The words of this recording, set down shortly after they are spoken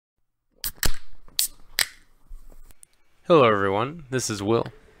Hello everyone, this is Will.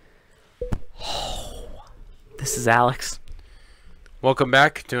 This is Alex. Welcome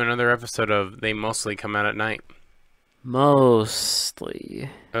back to another episode of They Mostly Come Out at Night. Mostly.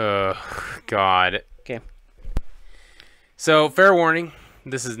 God. Okay. So, fair warning,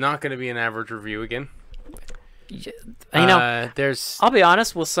 this is not going to be an average review again. I'll be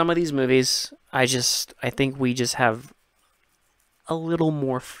honest, with some of these movies, I think we just have a little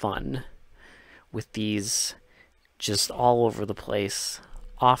more fun with these just all over the place,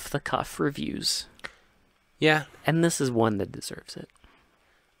 off the cuff reviews. Yeah. And this is one that deserves it.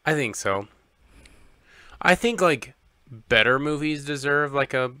 I think so. I think, like, better movies deserve,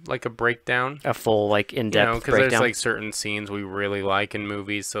 like a breakdown. A full, like, in-depth because breakdown. there's, like, certain scenes we really like in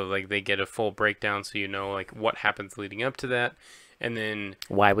movies, so, like, they get a full breakdown so you know, like, what happens leading up to that. And then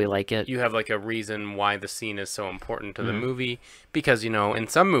why we like it. You have, like, a reason why the scene is so important to the movie. Because, you know, in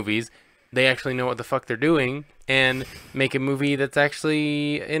some movies, they actually know what the fuck they're doing and make a movie that's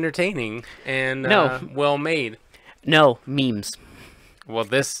actually entertaining and well made. No, memes. Well,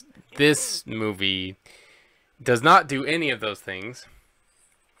 this movie does not do any of those things.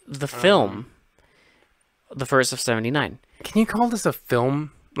 The film, the first of 79. Can you call this a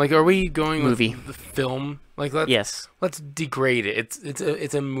film? Like, are we going movie with the film? Like, yes. Let's degrade it.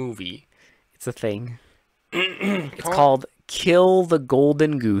 It's a movie. It's a thing. It's called Kill the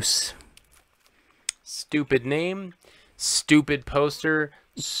Golden Goose. Stupid name, stupid poster,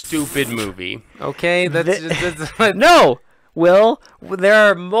 stupid movie. Okay, that's no. Will, there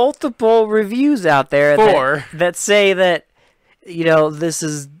are multiple reviews out there that say that, you know, this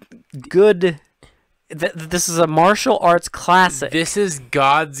is good. This is a martial arts classic. This is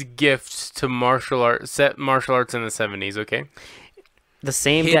God's gift to martial arts in the 70s. Okay, the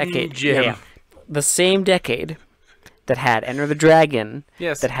same Hidden decade. Gem. Yeah, the same decade that had Enter the Dragon.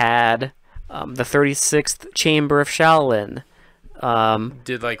 Yes. That had the 36th Chamber of Shaolin.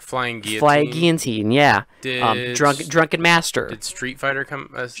 Did like Flying Guillotine? Flying Guillotine, yeah. Did Drunken Master? Did Street Fighter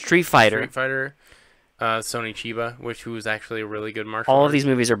come? Street Fighter. Street Fighter. Sony Chiba, who was actually a really good martial. All of these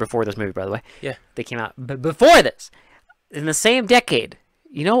movies are before this movie, by the way. Yeah, they came out before this, in the same decade.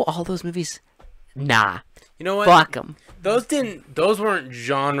 You know, all those movies. Nah. You know what? Fuck them. Those weren't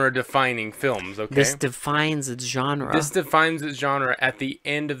genre-defining films. Okay. This defines its genre. This defines its genre at the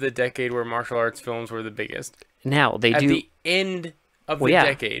end of the decade where martial arts films were the biggest. Now they do at the end of the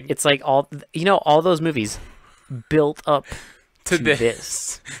decade. It's like all those movies built up to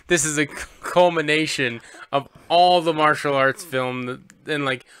this. This is a culmination of all the martial arts film and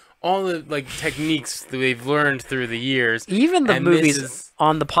like all the like techniques that we've learned through the years. Even the movies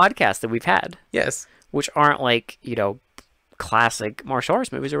on the podcast that we've had. Yes. Which aren't like, you know, classic martial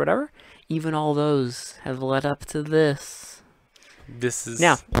arts movies or whatever. Even all those have led up to this. This is...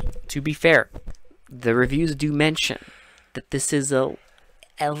 Now, to be fair, the reviews do mention that this is a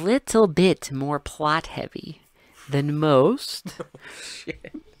little bit more plot heavy than most. Oh,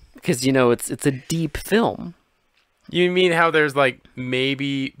 shit. Because, you know, it's a deep film. You mean how there's like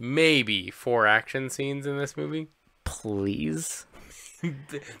maybe 4 action scenes in this movie? Please.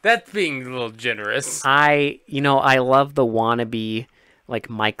 That's being a little generous. I love the wannabe, like,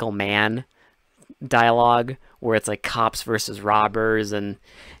 Michael Mann dialogue where it's like cops versus robbers and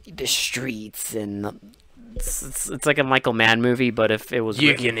the streets, and it's like a Michael Mann movie, but if it was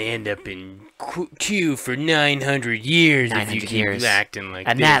you're gonna end up in queue for 900 years if you keep acting like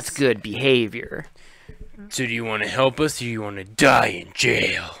and this. That's good behavior. So do you want to help us or do you want to die in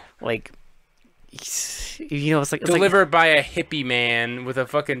jail? Like, you know, it's like delivered by a hippie man with a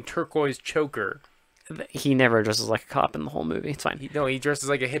fucking turquoise choker. He never dresses like a cop in the whole movie. It's fine. He dresses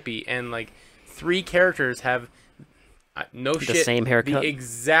like a hippie, and like 3 characters have the same haircut, the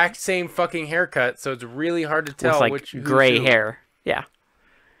exact same fucking haircut. So it's really hard to tell with, like, which gray hair. Yeah.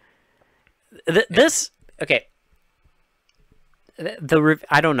 This okay.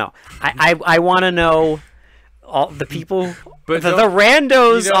 I don't know. I want to know all the people. But the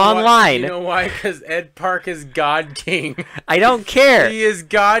randos online. You know why? Because Ed Park is God King. I don't care. He is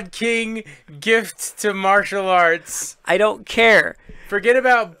God King, gift to martial arts. I don't care. Forget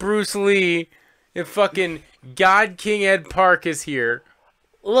about Bruce Lee. If fucking God King Ed Park is here.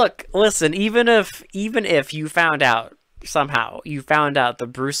 Look, listen. Even if you found out somehow that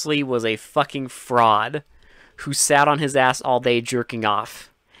Bruce Lee was a fucking fraud who sat on his ass all day jerking off.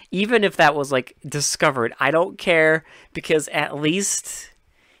 Even if that was, like, discovered, I don't care, because at least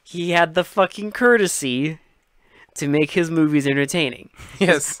he had the fucking courtesy to make his movies entertaining.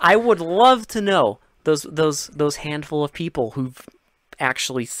 Yes. I would love to know those handful of people who've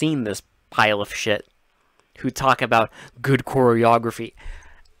actually seen this pile of shit, who talk about good choreography.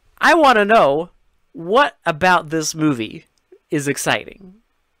 I want to know what about this movie is exciting?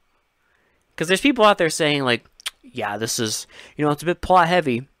 Because there's people out there saying, like, yeah, this is, it's a bit plot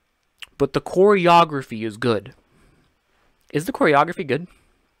heavy, but the choreography is good. Is the choreography good?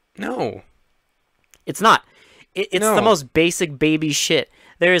 No. It's not. It's the most basic baby shit.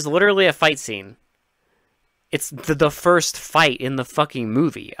 There is literally a fight scene. It's the first fight in the fucking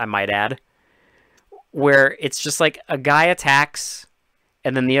movie, I might add, where it's just like a guy attacks,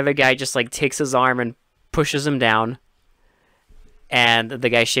 and then the other guy just like takes his arm and pushes him down, and the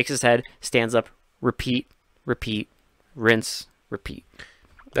guy shakes his head, stands up, repeat, rinse, repeat.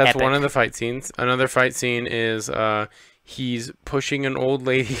 That's Epic. one of the fight scenes. Another fight scene is he's pushing an old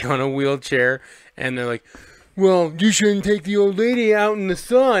lady on a wheelchair, and they're like, well, you shouldn't take the old lady out in the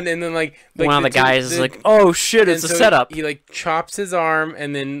sun. And then like one of the guys is like, oh shit, it's a setup. He like chops his arm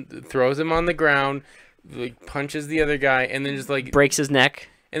and then throws him on the ground, like punches the other guy, and then just like breaks his neck.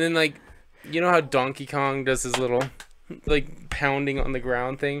 And then like, you know how Donkey Kong does his little like pounding on the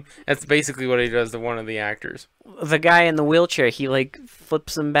ground thing? That's basically what he does to one of the actors. The guy in the wheelchair, he like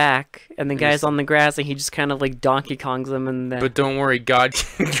flips him back, and the guy's on the grass, and he just kind of like Donkey Kongs him. And but don't worry, God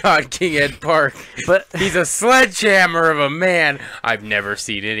King Ed Park, but he's a sledgehammer of a man. I've never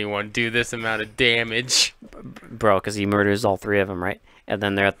seen anyone do this amount of damage, bro. Because he murders all three of them, right? And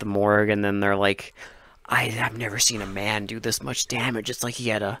then they're at the morgue, and then they're like, I've never seen a man do this much damage. It's like he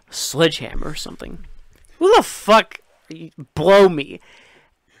had a sledgehammer or something. Who the fuck? Blow me.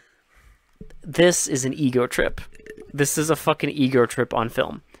 This is an ego trip. This is a fucking ego trip on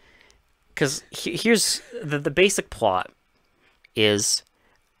film. Because here's the basic plot is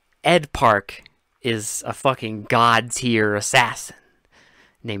Ed Park is a fucking god-tier assassin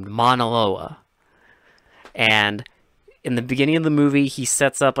named Mauna Loa. And in the beginning of the movie, he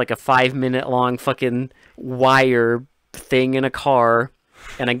sets up like a 5-minute long fucking wire thing in a car,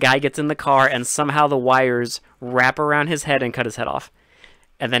 and a guy gets in the car, and somehow the wires wrap around his head and cut his head off.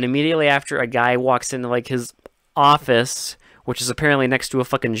 And then immediately after, a guy walks into like his office, which is apparently next to a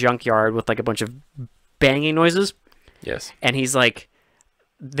fucking junkyard with like a bunch of banging noises. Yes. And he's like,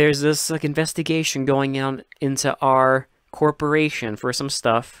 there's this like investigation going on into our corporation for some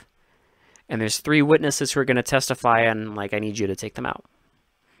stuff, and there's 3 witnesses who are going to testify, and like I need you to take them out.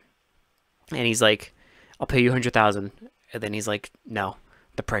 And he's like, I'll pay you 100,000. And then he's like, no,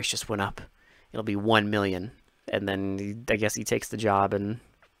 the price just went up. It'll be 1 million. And then I guess he takes the job, and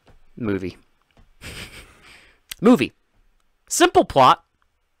movie. Movie. Simple plot.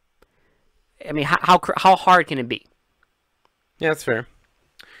 I mean, how hard can it be? Yeah, that's fair.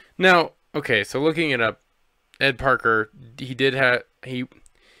 Now, okay, so looking it up, Ed Parker, he did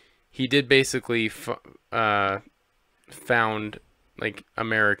basically found like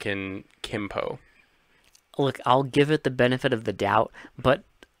American Kimpo. Look, I'll give it the benefit of the doubt, but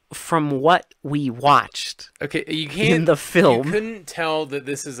from what we watched, okay, you can't in the film, you couldn't tell that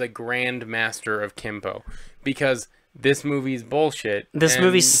this is a grand master of Kimpo, because this movie's bullshit. This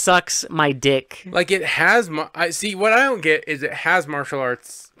movie sucks my dick. Like, it has I see what I don't get is it has martial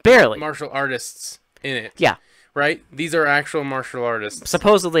artists in it. Yeah. Right? These are actual martial artists.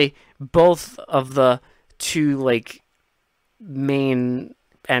 Supposedly, both of the 2 like main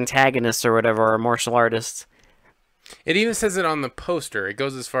antagonists or whatever are martial artists. It even says it on the poster. It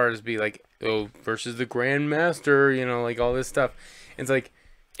goes as far as be like, oh, versus the Grand Master, you know, like all this stuff. It's like,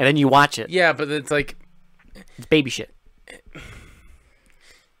 and then you watch it. Yeah, but it's like, it's baby shit.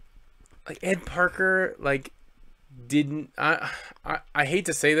 Like Ed Parker, like didn't I hate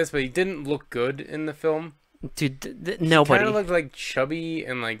to say this, but he didn't look good in the film. Dude, nobody. Kind of looked like chubby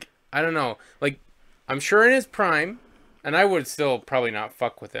and like, I don't know, like I'm sure in his prime. And I would still probably not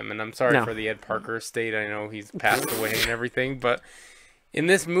fuck with him. And I'm sorry for the Ed Parker estate. I know he's passed away and everything. But in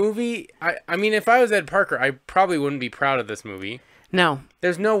this movie, I mean, if I was Ed Parker, I probably wouldn't be proud of this movie. No.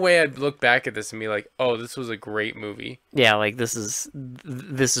 There's no way I'd look back at this and be like, oh, this was a great movie. Yeah, like, this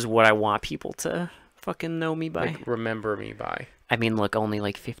is what I want people to fucking know me by. Like, remember me by. I mean, look, only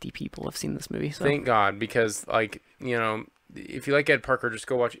like 50 people have seen this movie. So. Thank God, because, like, you know, if you like Ed Parker, just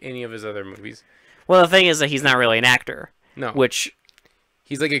go watch any of his other movies. Well, the thing is that he's not really an actor. No. Which...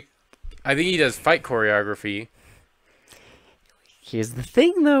 He's like I think he does fight choreography. Here's the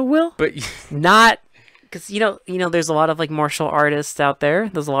thing, though, Will. But... Not... Because, you know, there's a lot of, like, martial artists out there.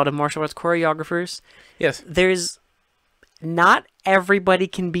 There's a lot of martial arts choreographers. Yes. There's... Not everybody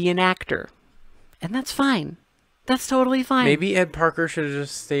can be an actor. And that's fine. That's totally fine. Maybe Ed Parker should have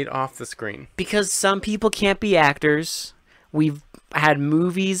just stayed off the screen. Because some people can't be actors. We've had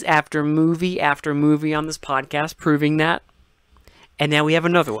movies after movie after movie on this podcast proving that. And now we have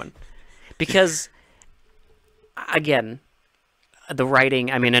another one. Because, again, the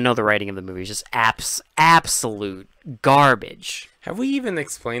writing. I mean, I know the writing of the movie is just absolute garbage. Have we even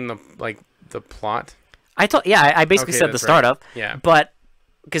explained the plot? I basically said the startup. Right. Yeah. But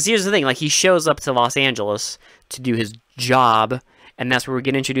because here's the thing, like he shows up to Los Angeles to do his job, and that's where we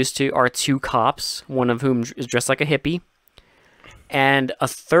get introduced to our two cops, one of whom is dressed like a hippie, and a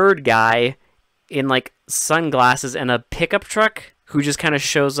third guy in like sunglasses and a pickup truck who just kind of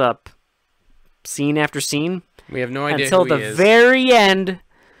shows up scene after scene. We have no idea until who he the is. very end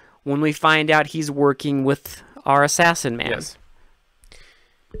when we find out he's working with our assassin man. Yes.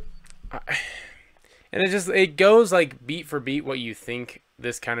 And it goes like beat for beat what you think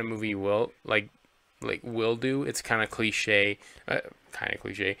this kind of movie will will do. It's kind of cliche.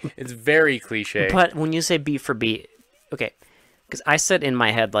 It's very cliche. But when you say beat for beat, okay, because I said in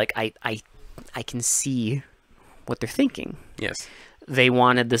my head like I can see what they're thinking. Yes. They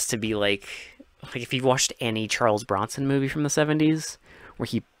wanted this to be like if you've watched any Charles Bronson movie from the 70s where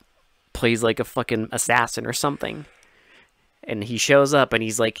he plays like a fucking assassin or something. And he shows up and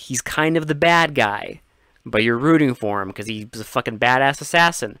he's kind of the bad guy, but you're rooting for him because he's a fucking badass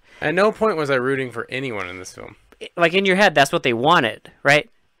assassin. At no point was I rooting for anyone in this film. Like in your head, that's what they wanted, right?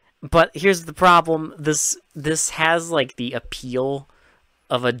 But here's the problem. This has like the appeal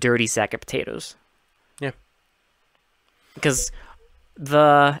of a dirty sack of potatoes. Yeah. Because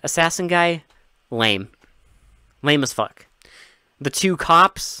the assassin guy, lame. Lame as fuck. The two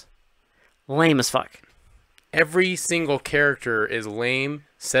cops, lame as fuck. Every single character is lame,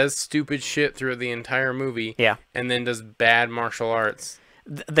 says stupid shit through the entire movie, yeah, and then does bad martial arts.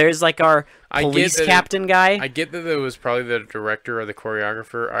 There's like our police captain guy. I get that it was probably the director or the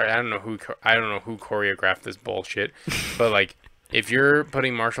choreographer. I don't know who choreographed this bullshit, but like if you're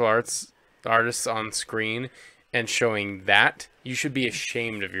putting martial arts artists on screen and showing that, you should be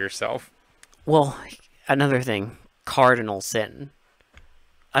ashamed of yourself. Well, another thing, cardinal sin.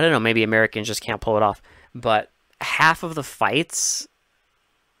 I don't know, maybe Americans just can't pull it off. But half of the fights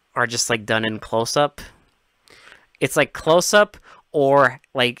are just like done in close up. It's like close up, or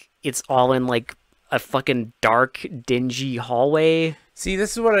like it's all in like a fucking dark, dingy hallway. See,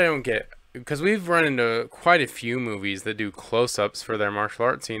 this is what I don't get, because we've run into quite a few movies that do close ups for their martial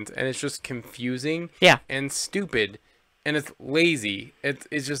arts scenes, and it's just confusing, and stupid, and it's lazy.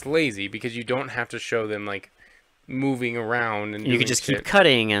 It's just lazy because you don't have to show them like moving around, and you can just keep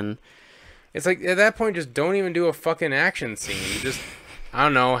cutting and. It's like, at that point, just don't even do a fucking action scene. Just, I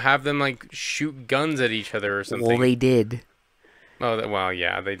don't know, have them, like, shoot guns at each other or something. Well, they did. Oh, well,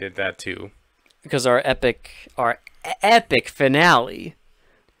 yeah, they did that, too. Because our epic finale,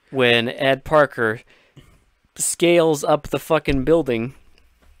 when Ed Parker scales up the fucking building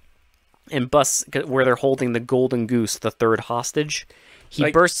and busts, where they're holding the Golden Goose, the third hostage... He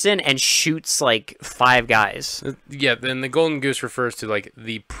bursts in and shoots, like, 5 guys. Yeah, then the Golden Goose refers to, like,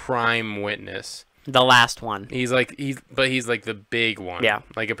 the prime witness. The last one. He's like the big one. Yeah.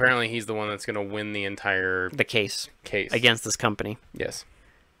 Like, apparently he's the one that's going to win the entire... The case. Against this company. Yes.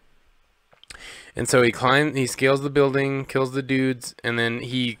 And so he scales the building, kills the dudes, and then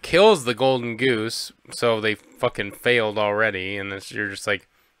he kills the Golden Goose, so they fucking failed already, and you're just like,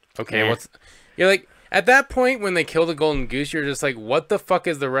 okay, You're like... At that point, when they kill the Golden Goose, you're just like, what the fuck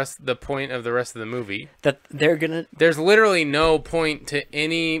is the point of the rest of the movie? That they're gonna... There's literally no point to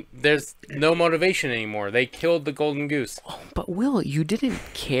any... There's no motivation anymore. They killed the Golden Goose. Oh, but Will, you didn't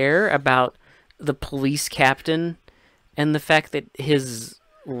care about the police captain and the fact that his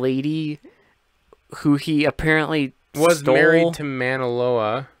lady, who he apparently was married to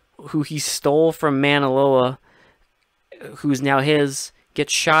Manaloa. Who he stole from Manaloa, who's now his...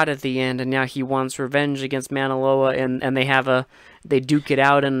 gets shot at the end, and now he wants revenge against Manaloa, and they duke it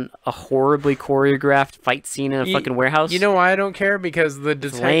out in a horribly choreographed fight scene in a fucking warehouse. You know why I don't care? Because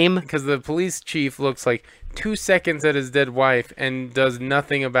the police chief looks like 2 seconds at his dead wife and does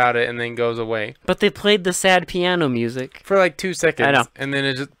nothing about it and then goes away. But they played the sad piano music. For like 2 seconds. I know. And then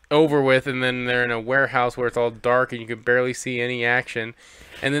it's just over with, and then they're in a warehouse where it's all dark and you can barely see any action.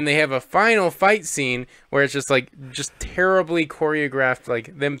 And then they have a final fight scene where it's just terribly choreographed,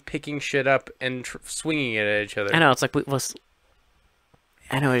 like them picking shit up and swinging it at each other. I know, it's like,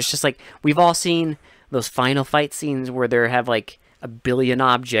 I know, it's just like, we've all seen those final fight scenes where they have like a billion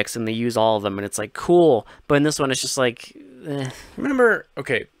objects and they use all of them, and it's like, cool. But in this one, it's just like, Remember,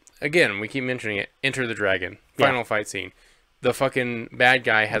 okay, again, we keep mentioning it, Enter the Dragon, final fight scene. The fucking bad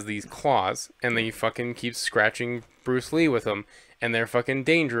guy has these claws, and he fucking keeps scratching Bruce Lee with them. And they're fucking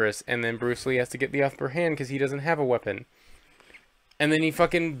dangerous, and then Bruce Lee has to get the upper hand because he doesn't have a weapon. And then he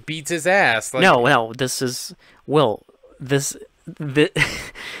fucking beats his ass. Like... No, this is... Will, this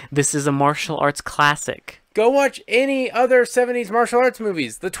is a martial arts classic. Go watch any other 70s martial arts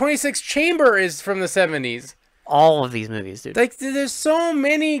movies. The 26th Chamber is from the 70s. All of these movies, dude. Like, there's so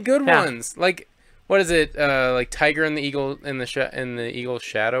many good ones. Like, what is it? Like Tiger and the Eagle in the Eagle's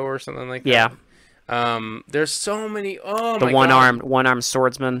Shadow or something like that. Yeah. There's so many. Oh the my one-armed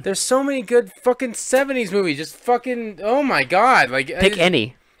swordsman. There's so many good fucking 70s movies. Just fucking. Oh my god. Like, pick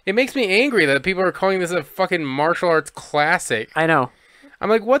any. It makes me angry that people are calling this a fucking martial arts classic. I know. I'm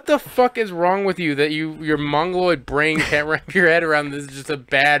like, what the fuck is wrong with you that your mongoloid brain can't wrap your head around this is just a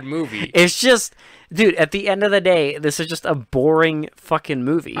bad movie? It's just, dude, at the end of the day, this is just a boring fucking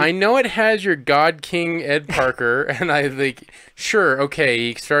movie. I know it has your God King Ed Parker, and I like, sure, okay,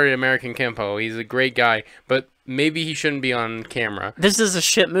 he started American Kempo. He's a great guy, but maybe he shouldn't be on camera. This is a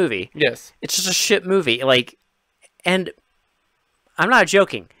shit movie. Yes. It's just a shit movie. Like, and I'm not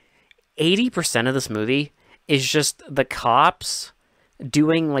joking. 80% of this movie is just the cops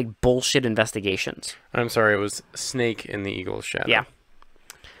doing like bullshit investigations. I'm sorry, it was Snake in the Eagle's Shadow. Yeah.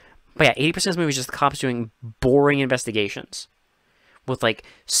 But yeah, 80% of this movie is just the cops doing boring investigations with like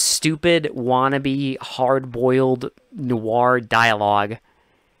stupid wannabe hard-boiled noir dialogue.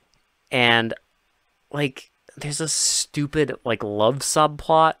 And like there's a stupid like love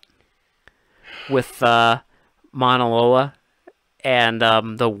subplot with Mauna Loa and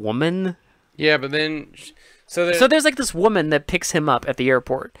the woman. Yeah, but then so there's like this woman that picks him up at the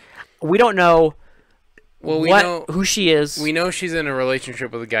airport. We don't know who she is. We know she's in a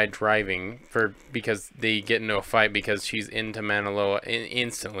relationship with a guy driving because they get into a fight because she's into Mauna Loa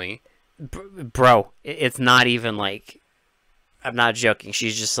instantly. Bro, it's not even like, I'm not joking.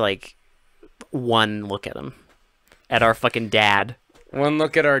 She's just like one look at him, at our fucking dad. One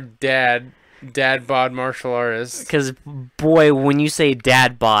look at our dad bod martial artist. Because boy, when you say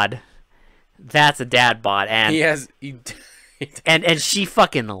dad bod, that's a dad bod, and and she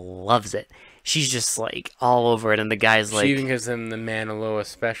fucking loves it. She's just like all over it, and the guy's like, she even gives him the Mauna Loa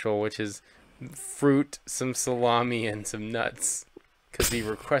special, which is fruit, some salami, and some nuts, because he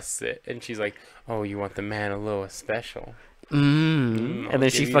requests it, and she's like, "Oh, you want the Mauna Loa special?" And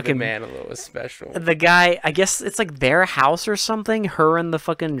then she fucking the Mauna Loa special. The guy, I guess it's like their house or something. Her and the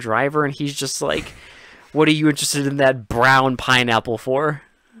fucking driver, and he's just like, "What are you interested in that brown pineapple for?"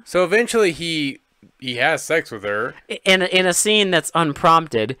 So eventually he has sex with her in a scene that's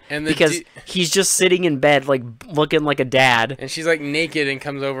unprompted, and because he's just sitting in bed like looking like a dad, and she's like naked and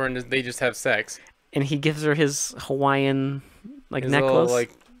comes over and they just have sex, and he gives her his Hawaiian like his necklace, little,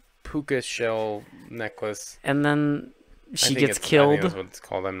 like puka shell necklace, and then she gets killed. I think that's what it's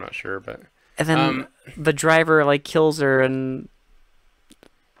called. I'm not sure, but and then the driver like kills her and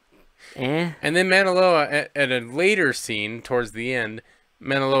then Mauna Loa at a later scene towards the end,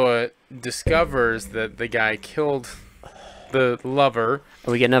 Mauna Loa discovers that the guy killed the lover.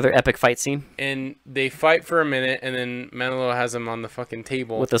 We get another epic fight scene. And they fight for a minute, and then Mauna Loa has him on the fucking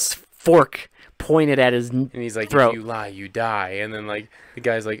table. With a fork pointed at his throat. And he's like, if you lie, you die. And then, like, the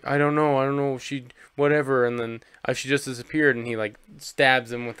guy's like, I don't know, whatever. And then she just disappeared, and he, like,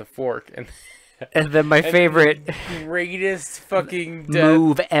 stabs him with a fork. And then my favorite... greatest fucking...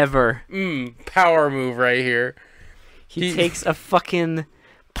 move ever. Power move right here. He takes a fucking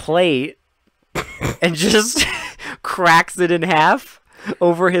plate and just cracks it in half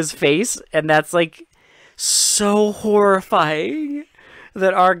over his face, and that's like so horrifying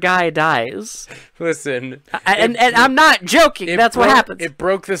that our guy dies. Listen, and I'm not joking. That's what happens. It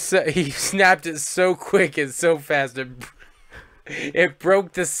broke he snapped it so quick and so fast. It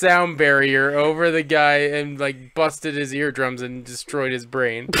broke the sound barrier over the guy and like busted his eardrums and destroyed his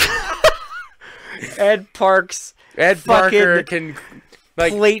brain. Ed Parker can,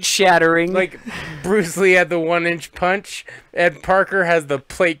 like, plate shattering. Like Bruce Lee had the 1-inch punch. Ed Parker has the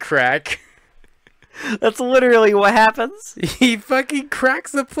plate crack. That's literally what happens. He fucking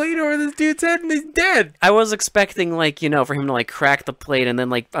cracks the plate over this dude's head and he's dead. I was expecting, like, for him to like crack the plate and then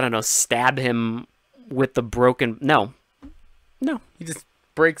like, I don't know, stab him with the broken. No. He just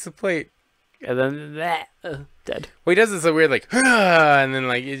breaks the plate. And then dead. Well, he does this so weird, like, and then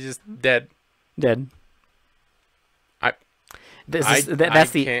like he's just dead. Dead.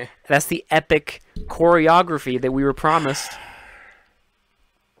 That's the epic choreography that we were promised.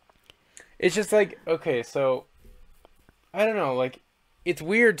 It's just like, okay, so I don't know, like, it's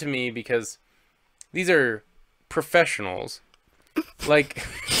weird to me because these are professionals. Like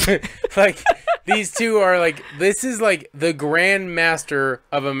like these two are like, this is like the grand master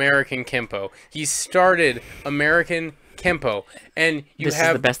of American Kempo. He started American Kempo, and this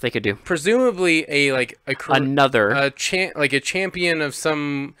is the best they could do. Presumably another a champion of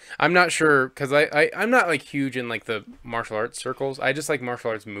some. I'm not sure because I'm not like huge in like the martial arts circles. I just like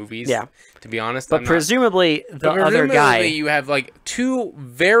martial arts movies. Yeah, to be honest. But presumably other guy, you have like two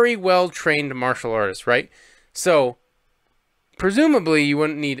very well trained martial artists, right? So presumably you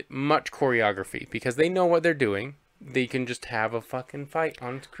wouldn't need much choreography because they know what they're doing. They can just have a fucking fight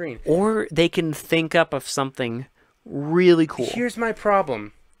on screen. Or they can think up of something really cool. Here's my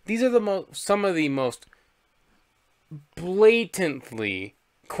problem. These are some of the most blatantly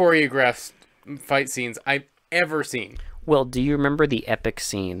choreographed fight scenes I've ever seen. Well, do you remember the epic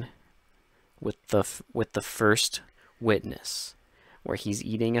scene with the first witness where he's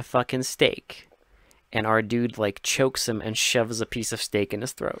eating a fucking steak and our dude like chokes him and shoves a piece of steak in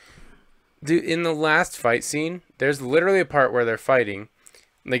his throat? Dude, in the last fight scene, there's literally a part where they're fighting,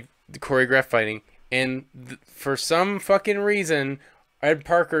 like the choreographed fighting, and for some fucking reason, Ed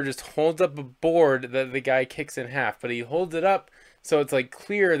Parker just holds up a board that the guy kicks in half, but he holds it up so it's like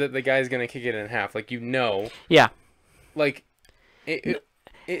clear that the guy's gonna kick it in half, like Yeah. Like,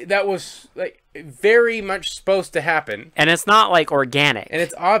 that was like very much supposed to happen, and it's not like organic, and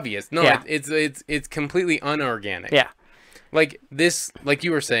it's obvious. No, yeah. it's completely unorganic. Yeah. Like this, like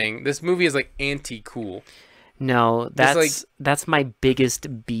you were saying, this movie is like anti-cool. No, that's my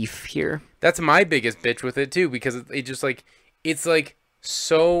biggest beef here. That's my biggest bitch with it too, because it just like it's like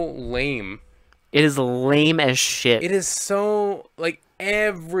so lame. It is lame as shit. It is so like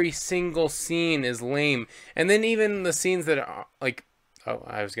every single scene is lame, and then even the scenes that are like, oh,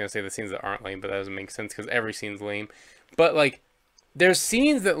 I was gonna say the scenes that aren't lame, but that doesn't make sense because every scene's lame. But like, there's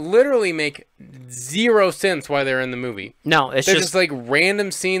scenes that literally make zero sense why they're in the movie. No, they're just like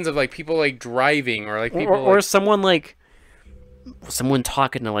random scenes of like people like driving or like people or someone like someone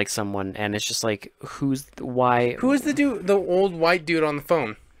talking to like someone, and it's just like who is the old white dude on the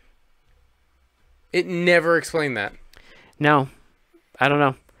phone? It never explained that. No, I don't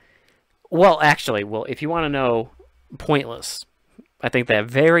know. Well, actually, if you want to know, pointless. I think that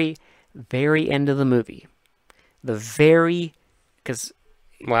very, very end of the movie, because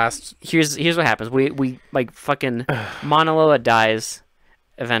here's what happens. We like fucking Monoloa dies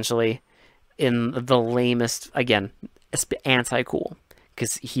eventually in the lamest, again, anti-cool,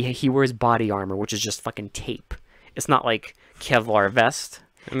 because he wears body armor, which is just fucking tape. It's not like Kevlar vest.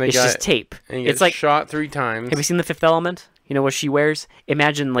 It's just tape. It's like shot 3 times. Have you seen The Fifth Element? You know what she wears?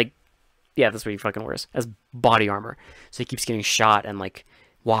 Imagine like, yeah, that's what he fucking wears as body armor. So he keeps getting shot and like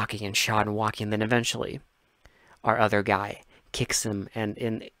walking and shot and walking. And then eventually, our other guy kicks him,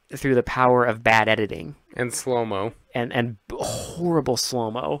 and through the power of bad editing and slow-mo and horrible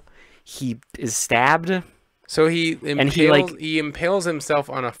slow-mo, he is stabbed. So he impales himself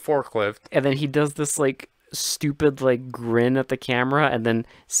on a forklift, and then he does this like stupid like grin at the camera, and then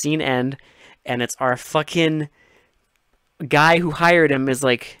scene end, and it's our fucking guy who hired him is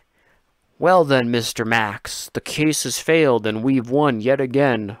like, well then, Mr. Max, the case has failed and we've won yet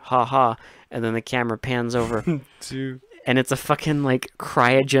again, haha. And then the camera pans over and it's a fucking like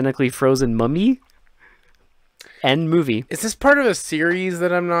cryogenically frozen mummy. End movie. Is this part of a series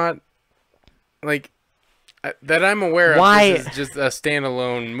that I'm not like that I'm aware of? Why? This is just a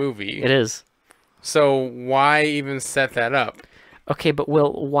standalone movie. It is. So why even set that up? Okay, but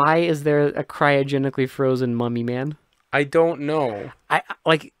Will, why is there a cryogenically frozen mummy man? I don't know. I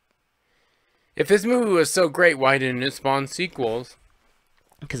like. If this movie was so great, why didn't it spawn sequels?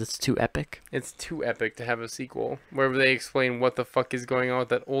 Because it's too epic. It's too epic to have a sequel where they explain what the fuck is going on with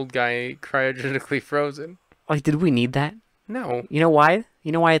that old guy cryogenically frozen. Like, did we need that? No. You know why?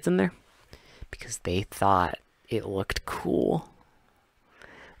 You know why it's in there? Because they thought it looked cool.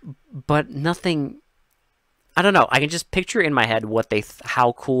 But nothing. I don't know. I can just picture in my head what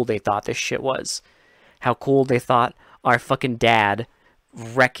how cool they thought this shit was. How cool they thought our fucking dad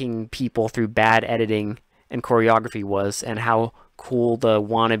wrecking people through bad editing and choreography was, and how cool the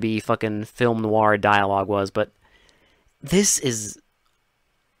wannabe fucking film noir dialogue was. But this is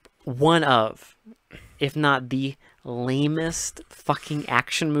one of, if not the lamest fucking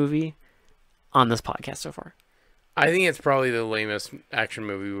action movie on this podcast so far. I think it's probably the lamest action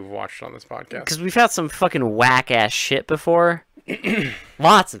movie we've watched on this podcast. Because we've had some fucking whack-ass shit before.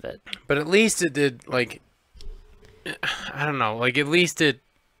 Lots of it. But at least it did, like, I don't know, like, at least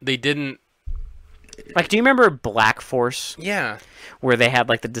they didn't... Like, do you remember Black Force? Yeah. Where they had,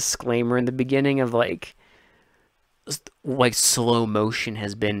 like, the disclaimer in the beginning of, like slow motion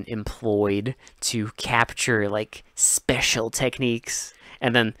has been employed to capture, like, special techniques.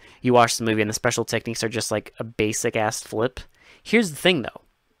 And then you watch the movie and the special techniques are just, like, a basic-ass flip. Here's the thing, though.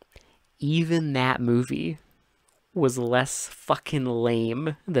 Even that movie was less fucking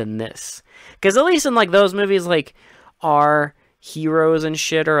lame than this. Because at least in like those movies, like our heroes and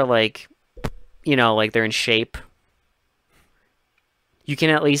shit are like, you know, like they're in shape. You can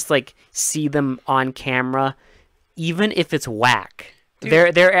at least like see them on camera, even if it's whack.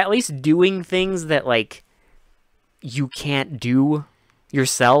 Dude. They're at least doing things that like you can't do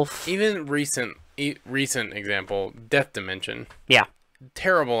yourself. Even recent example, Death Dimension. Yeah.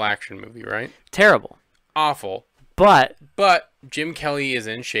 Terrible action movie, right? Terrible. Awful. But Jim Kelly is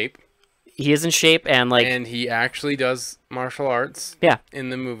in shape. He is in shape, and he actually does martial arts. Yeah. In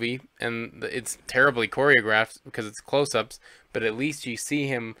the movie, and it's terribly choreographed because it's close-ups. But at least you see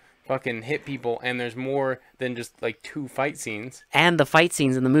him fucking hit people, and there's more than just like 2 fight scenes. And the fight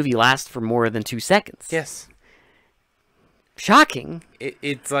scenes in the movie last for more than 2 seconds. Yes. Shocking.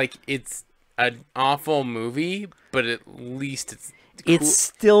 It's like it's an awful movie, but at least it's cool. It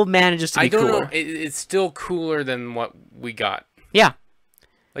still manages to be cooler. I don't know. It's still cooler than what we got. Yeah.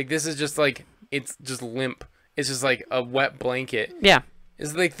 Like, this is just like, it's just limp. It's just like a wet blanket. Yeah.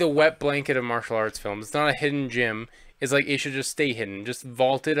 It's like the wet blanket of martial arts films. It's not a hidden gem. It's like it should just stay hidden. Just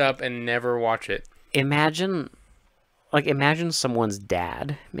vault it up and never watch it. Imagine someone's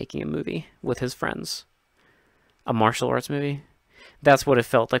dad making a movie with his friends. A martial arts movie. That's what it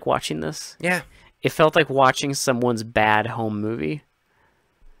felt like watching this. Yeah. It felt like watching someone's bad home movie.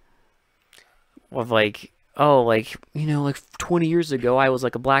 Of like, oh, like, you know, like 20 years ago, I was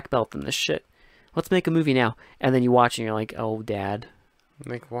like a black belt in this shit. Let's make a movie now. And then you watch and you're like, oh, Dad.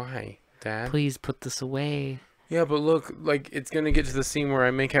 Like, why, Dad? Please put this away. Yeah, but look, like, it's going to get to the scene where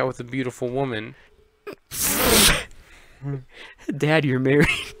I make out with a beautiful woman. Dad, you're married.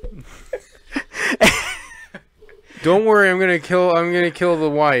 Don't worry, I'm gonna kill the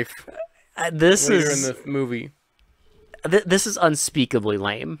wife. This later is in the movie. This is unspeakably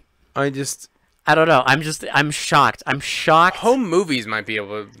lame. I don't know. I'm shocked. I'm shocked. Home movies might be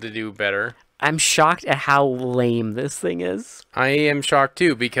able to do better. I'm shocked at how lame this thing is. I am shocked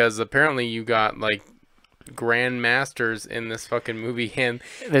too, because apparently you got like grandmasters in this fucking movie, and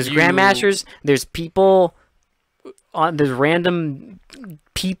there's grandmasters. There's people on. There's random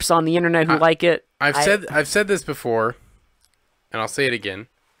peeps on the internet who like it. I've said this before, and I'll say it again.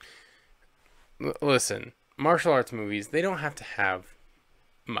 Listen, martial arts movies, they don't have to have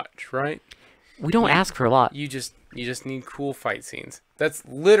much, right? We don't ask for a lot. You just need cool fight scenes. That's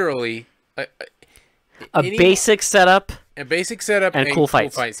literally a basic setup. A basic setup and cool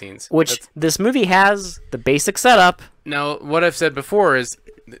fight scenes. Which this movie has the basic setup. Now, what I've said before is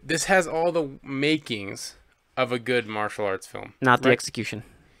this has all the makings of a good martial arts film. Not the execution.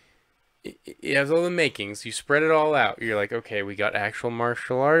 It has all the makings. You spread it all out. You're like, okay, we got actual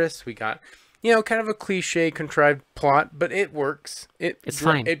martial artists. We got, you know, kind of a cliche, contrived plot, but it works. It's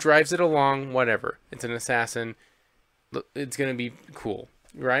fine. It drives it along, whatever. It's an assassin. It's going to be cool,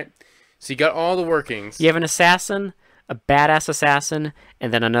 right? So you got all the workings. You have an assassin, a badass assassin,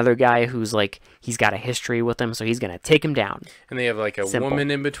 and then another guy who's like, he's got a history with him, so he's going to take him down. And they have like a woman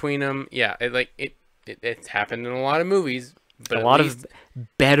in between them. Yeah, it's happened in a lot of movies. But a lot of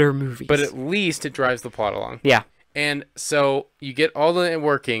better movies. But at least it drives the plot along. Yeah. And so you get all the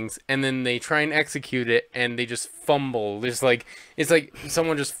workings, and then they try and execute it, and they just fumble. It's like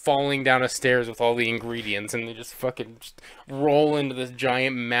someone just falling down a stairs with all the ingredients, and they just fucking just roll into this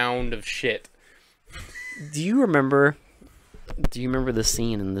giant mound of shit. Do you remember the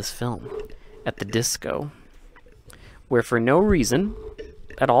scene in this film at the disco where for no reason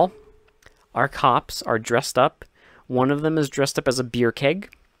at all, our cops are dressed up. One of them is dressed up as a beer keg.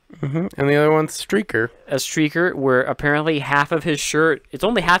 Mm-hmm. And the other one's Streaker. A Streaker, where apparently half of his shirt, it's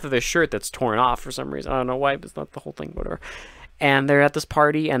only half of his shirt that's torn off for some reason. I don't know why, but it's not the whole thing, whatever. And they're at this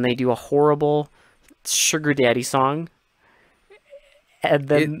party, and they do a horrible Sugar Daddy song. And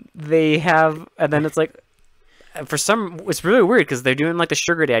then it's like, it's really weird, because they're doing like the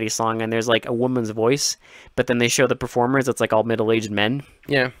Sugar Daddy song, and there's like a woman's voice, but then they show the performers, it's like all middle-aged men.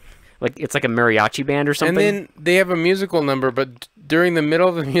 Yeah. Like, it's like a mariachi band or something. And then they have a musical number, but during the middle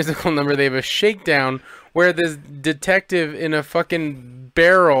of the musical number, they have a shakedown where this detective in a fucking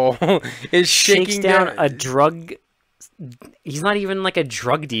barrel is shaking down a drug. He's not even like a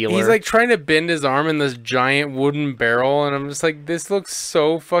drug dealer. He's like trying to bend his arm in this giant wooden barrel, and I'm just like, this looks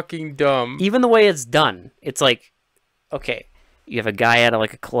so fucking dumb. Even the way it's done, it's like, okay, you have a guy at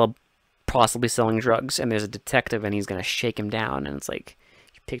like a club possibly selling drugs, and there's a detective, and he's going to shake him down, and it's like,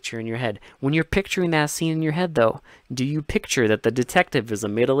 picture in your head. When you're picturing that scene in your head, though, do you picture that the detective is a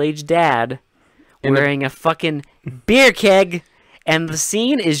middle-aged dad wearing a fucking beer keg, and the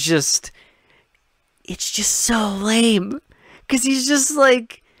scene is just, it's just so lame, because he's just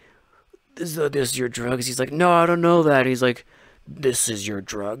like, this is your drugs. He's like, no, I don't know that. He's like, this is your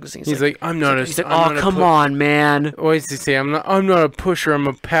drugs. He's like, I'm not a. He's like, oh, come on, man. What does he say? I'm not a pusher. I'm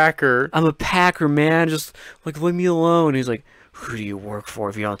a packer. I'm a packer, man. Just like leave me alone. He's like, who do you work for?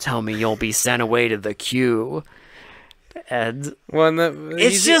 If you don't tell me, you'll be sent away to the queue. And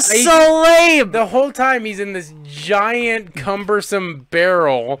it's just so lame. The whole time he's in this giant, cumbersome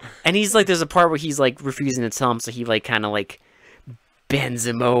barrel. And he's like, there's a part where he's like refusing to tell him, so he like kind of like bends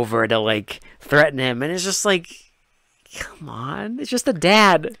him over to like threaten him, and it's just like, come on, it's just a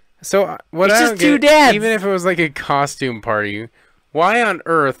dad. So what? It's I just don't two get, dads. even if it was like a costume party, why on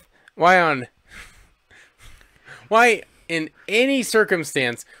earth? Why in any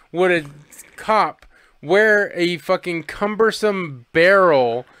circumstance would a cop wear a fucking cumbersome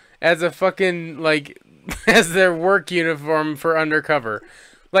barrel as a fucking like as their work uniform for undercover?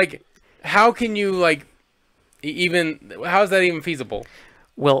 Like, how can you like even? How is that even feasible?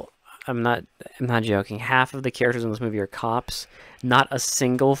 Well, I'm not joking. Half of the characters in this movie are cops. Not a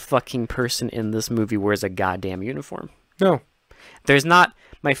single fucking person in this movie wears a goddamn uniform. No. There's not.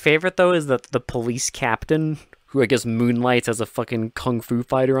 My favorite though is that the police captain, who I guess moonlights as a fucking kung fu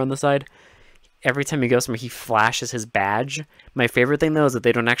fighter on the side. Every time he goes somewhere, he flashes his badge. My favorite thing though is that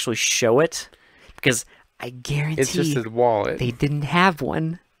they don't actually show it, because I guarantee it's just his wallet. They didn't have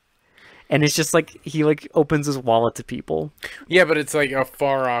one. And it's just like he like opens his wallet to people. Yeah, but it's like a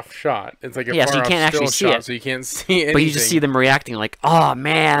far off shot. It's like a so far you off can't actually still see shot, it. so you can't see anything. But you just see them reacting like, "Oh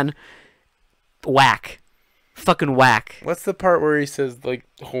man, whack, fucking whack." What's the part where he says like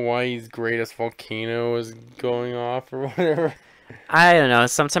Hawaii's greatest volcano is going off or whatever? I don't know.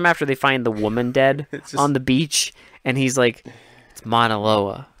 Sometime after they find the woman dead on the beach, and he's like, "It's Mauna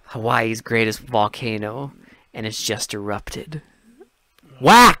Loa, Hawaii's greatest volcano, and it's just erupted."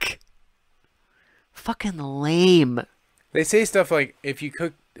 Whack. Fucking lame. They say stuff like, if you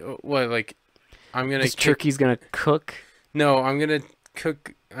cook, what, like, I'm gonna... This turkey's gonna cook? No, I'm gonna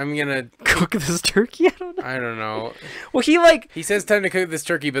cook... I'm gonna... Cook this turkey? I don't know. Well, he, like... He says time to cook this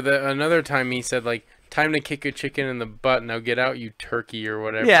turkey, but another time he said, like, time to kick a chicken in the butt. Now get out, you turkey, or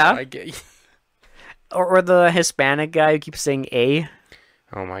whatever. Yeah. I get... or the Hispanic guy who keeps saying A.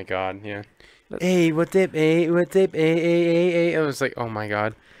 Oh, my God, yeah. Hey, what's up, A? What's up, A? I was like, oh, my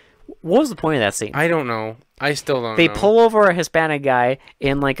God. What was the point of that scene? I don't know. I still don't know. They pull over a Hispanic guy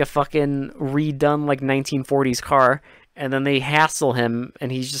in like a fucking redone like 1940s car, and then they hassle him,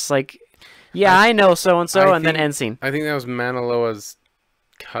 and he's just like, yeah, I know so-and-so, and then end scene. I think that was Manaloa's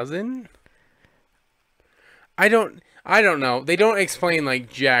cousin? I don't know. They don't explain like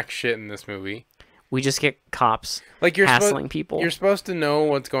jack shit in this movie. We just get cops like you're hassling people. You're supposed to know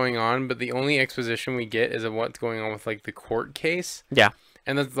what's going on, but the only exposition we get is of what's going on with like the court case. Yeah.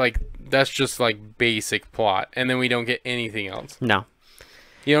 And that's just like basic plot, and then we don't get anything else. No,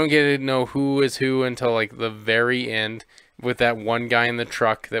 you don't get to know who is who until like the very end, with that one guy in the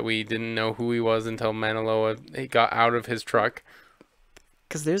truck that we didn't know who he was until Manaloa got out of his truck.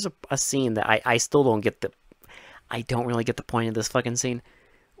 Because there's a scene that I still don't get I don't really get the point of this fucking scene,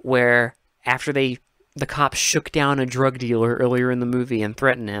 where after the cops shook down a drug dealer earlier in the movie and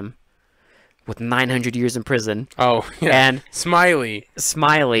threatened him with 900 years in prison. Oh, yeah. And Smiley,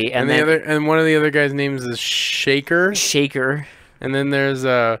 and then one of the other guys' names is Shaker. And then there's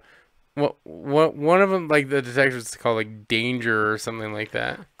one of them, like the detectives called like Danger or something like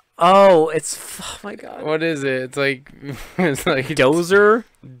that. Oh my God. What is it? It's like Dozer.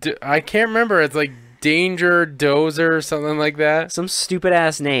 I can't remember. It's like Danger Dozer or something like that. Some stupid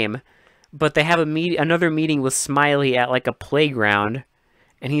ass name. But they have another meeting with Smiley at like a playground,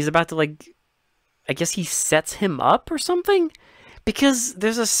 and he's about to like. I guess he sets him up or something, because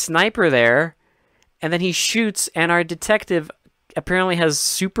there's a sniper there, and then he shoots, and our detective apparently has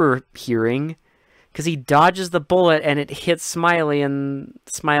super hearing, because he dodges the bullet and it hits Smiley, and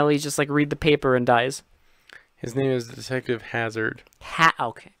Smiley just like read the paper and dies. His name is Detective Hazard.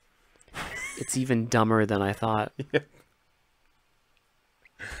 Okay. It's even dumber than I thought. Yeah.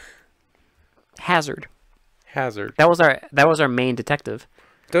 Hazard. That was our main detective.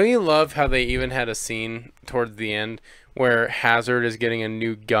 Don't you love how they even had a scene towards the end where Hazard is getting a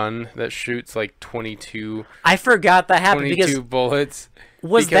new gun that shoots like 22... I forgot that happened 22 bullets.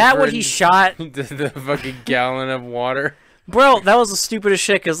 Was that what he shot? The fucking gallon of water. Bro, that was the stupidest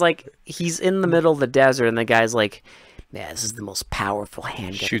shit, because like, he's in the middle of the desert, and the guy's like, yeah, this is the most powerful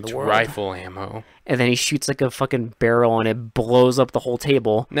handgun in the world. Shoots rifle ammo. And then he shoots like a fucking barrel, and it blows up the whole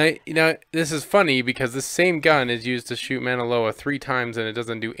table. Now, this is funny, because the same gun is used to shoot Manaloa 3 times, and it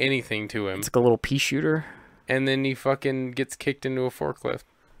doesn't do anything to him. It's like a little pea shooter. And then he fucking gets kicked into a forklift.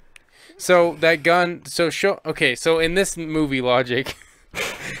 So, that gun... So in this movie logic...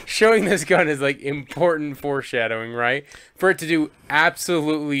 showing this gun is like important foreshadowing, right? For it to do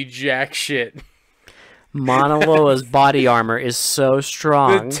absolutely jack shit. Mauna Loa's body armor is so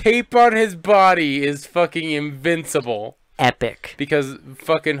strong. The tape on his body is fucking invincible. Epic. Because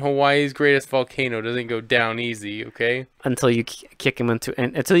fucking Hawaii's greatest volcano doesn't go down easy, okay? Until you kick him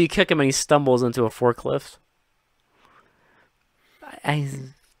until you kick him and he stumbles into a forklift.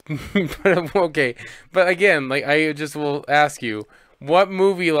 Okay, but again, like I just will ask you, what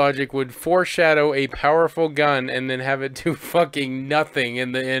movie logic would foreshadow a powerful gun and then have it do fucking nothing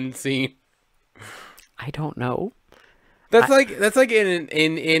in the end scene? I don't know. That's like in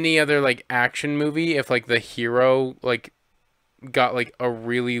any other like action movie, if like the hero like got like a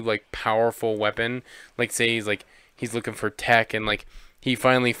really like powerful weapon, like say he's looking for tech and like he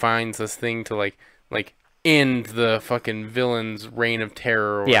finally finds this thing to like end the fucking villain's reign of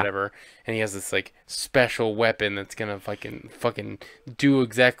terror or whatever, and he has this like special weapon that's gonna fucking do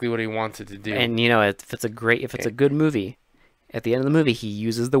exactly what he wants it to do. And you know, if it's a good movie, at the end of the movie he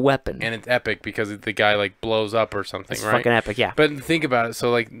uses the weapon. And it's epic because the guy like blows up or something, it's right? Fucking epic, yeah. But think about it.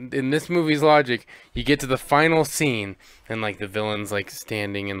 So like in this movie's logic, you get to the final scene and like the villain's like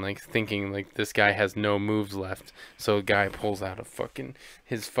standing and like thinking like this guy has no moves left. So a guy pulls out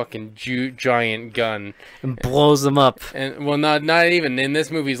his fucking giant gun and blows him up. And well, not even in this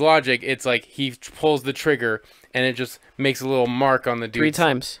movie's logic. It's like he pulls the trigger and it just makes a little mark on the dude. 3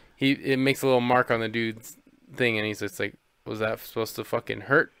 times. It makes a little mark on the dude's thing, and he's just like, was that supposed to fucking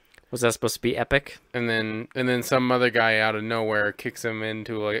hurt? Was that supposed to be epic? And then some other guy out of nowhere kicks him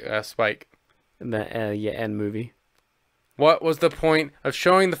into a spike. In the end movie. What was the point of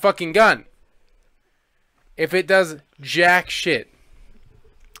showing the fucking gun if it does jack shit?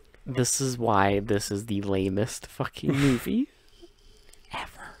 This is why this is the lamest fucking movie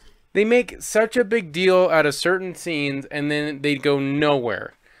ever. They make such a big deal out of certain scenes, and then they go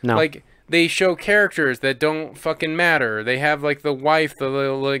nowhere. No. Like, they show characters that don't fucking matter. They have, like, the wife, the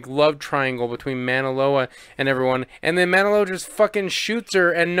little, like, love triangle between Mauna Loa and everyone, and then Mauna Loa just fucking shoots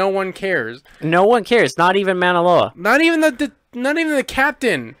her, and no one cares. No one cares. Not even Mauna Loa. Not even the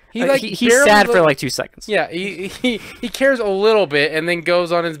captain. He's sad for, like, 2 seconds. Yeah, he cares a little bit, and then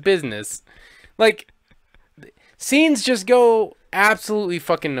goes on his business. Like, scenes just go absolutely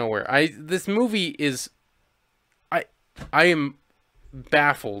fucking nowhere. This movie is... I am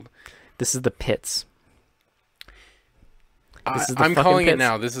baffled. This is the pits. I'm calling it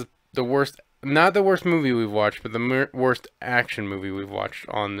now. This is the worst, not the worst movie we've watched, but the worst action movie we've watched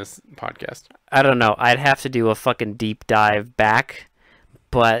on this podcast. I don't know. I'd have to do a fucking deep dive back,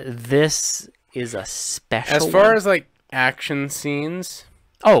 but this is a special As far as, like, action scenes...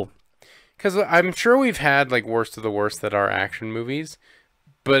 Oh. Because I'm sure we've had, like, worst of the worst that are action movies,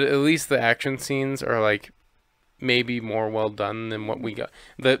 but at least the action scenes are, like... maybe more well done than what we got.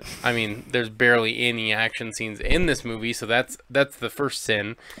 I mean, there's barely any action scenes in this movie, so that's the first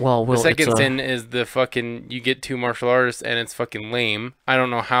sin. Well, the second sin is the fucking, you get 2 martial artists and it's fucking lame. I don't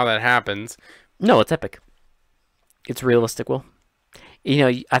know how that happens. No, it's epic. It's realistic, Will. You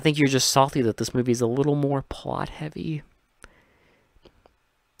know, I think you're just salty that this movie is a little more plot heavy.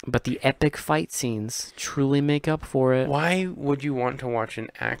 But the epic fight scenes truly make up for it. Why would you want to watch an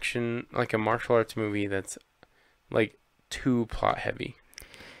action, like a martial arts movie that's like too plot heavy?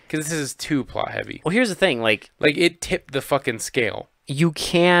 Because this is too plot heavy. Well, here's the thing, like it tipped the fucking scale. You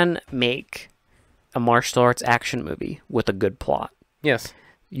can make a martial arts action movie with a good plot. Yes,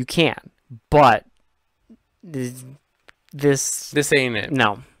 you can, but this ain't it.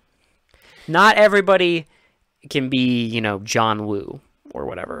 No, not everybody can be, you know, John Woo or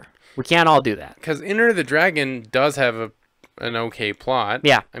whatever. We can't all do that. Because Enter the Dragon does have an okay plot.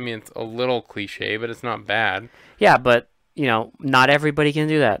 Yeah. I mean, it's a little cliche, but it's not bad. Yeah, but, you know, not everybody can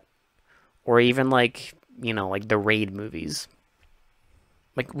do that. Or even, like, you know, like the Raid movies.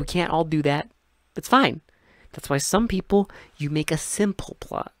 Like, we can't all do that. It's fine. That's why some people, you make a simple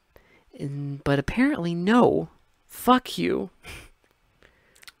plot. But apparently, no. Fuck you.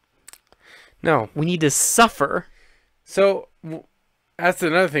 No. We need to suffer. So... that's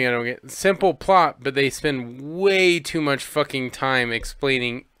another thing I don't get. Simple plot, but they spend way too much fucking time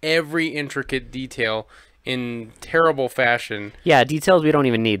explaining every intricate detail in terrible fashion. Yeah, details we don't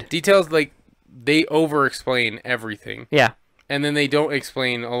even need. Details, like, they over-explain everything. Yeah. And then they don't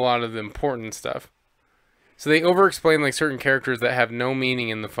explain a lot of the important stuff. So they over-explain, like, certain characters that have no meaning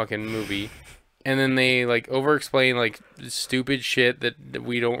in the fucking movie. And then they, like, over-explain, like, stupid shit that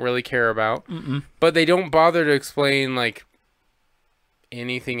we don't really care about. Mm-mm. But they don't bother to explain, like...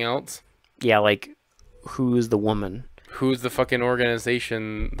 anything else? Yeah, like, who is the woman? who's the fucking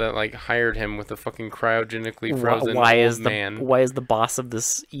organization that like hired him with the fucking cryogenically frozen old man? Why is the boss of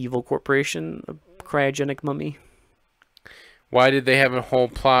this evil corporation a cryogenic mummy? Why did they have a whole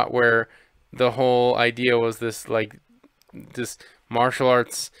plot where the whole idea was this martial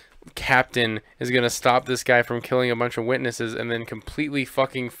arts captain is gonna stop this guy from killing a bunch of witnesses, and then completely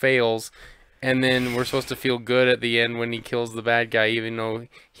fucking fails, and then we're supposed to feel good at the end when he kills the bad guy, even though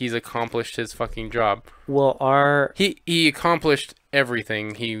he's accomplished his fucking job? Well, he accomplished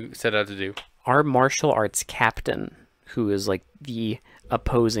everything he set out to do. Our martial arts captain, who is like the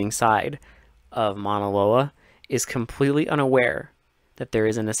opposing side of Mauna Loa, is completely unaware that there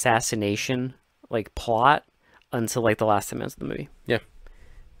is an assassination like plot until like the last 10 minutes of the movie. Yeah.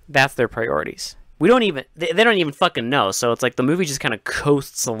 That's their priorities. They don't even fucking know. So it's like the movie just kind of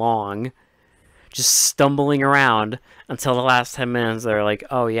coasts along, just stumbling around until the last 10 minutes. They're like,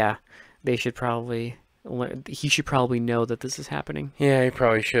 oh yeah, he should probably know that this is happening. Yeah, he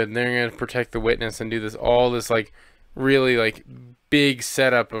probably should. And they're going to protect the witness and do all this like really like big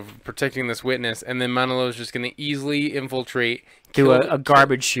setup of protecting this witness, and then Mauna Loa is just going to easily infiltrate, do a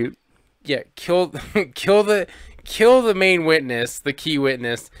garbage shoot. Yeah, kill the main witness, the key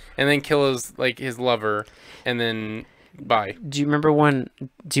witness, and then kill his lover, and then bye. Do you remember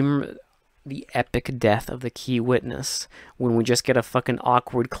the epic death of the key witness when we just get a fucking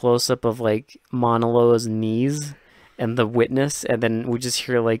awkward close up of like Mauna Loa's knees and the witness, and then we just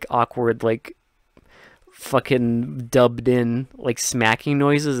hear like awkward like fucking dubbed in like smacking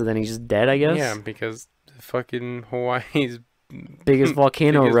noises, and then he's just dead, I guess. Yeah, because fucking Hawaii's biggest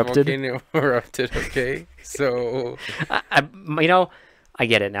volcano erupted. Okay, so I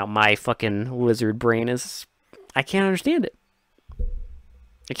get it now. My fucking lizard brain I can't understand it.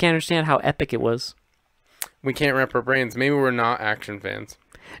 I can't understand how epic it was. We can't wrap our brains. Maybe we're not action fans.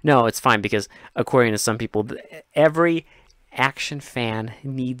 No, it's fine, because according to some people, every action fan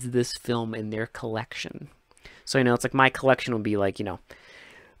needs this film in their collection. So it's like my collection would be like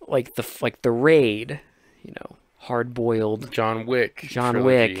like the Raid, Hard Boiled, John Wick,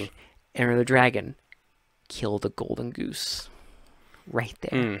 Enter the Dragon, Kill the Golden Goose, right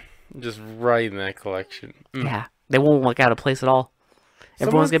there. Just right in that collection. Yeah, they won't look out of place at all.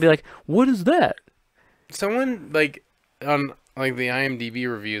 Everyone's gonna be like, "What is that?" Someone like on like the IMDb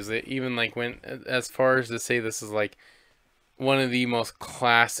reviews, that even like went as far as to say this is like one of the most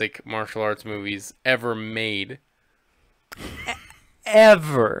classic martial arts movies ever made.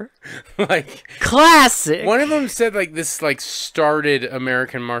 Ever. Like classic. One of them said like this like started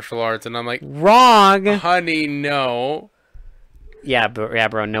American martial arts, and I'm like, wrong, honey, no. Yeah,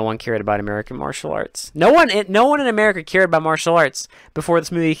 bro. No one cared about American martial arts. No one in America cared about martial arts before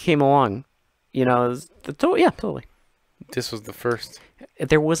this movie came along. Totally. This was the first.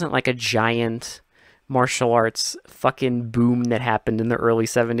 There wasn't like a giant martial arts fucking boom that happened in the early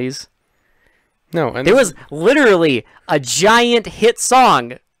 70s. No, and there was literally a giant hit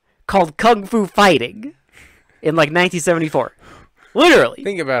song called Kung Fu Fighting in like 1974. Literally.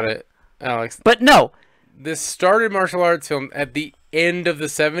 Think about it, Alex. But no. This started martial arts film at the end of the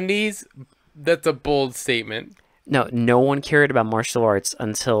 70s. That's a bold statement. No one cared about martial arts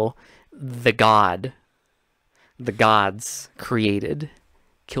until the gods created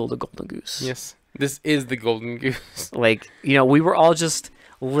Kill the Golden Goose. Yes. This is the Golden Goose. Like, we were all just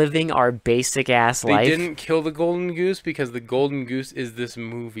living our basic ass life. They didn't kill the Golden Goose because the Golden Goose is this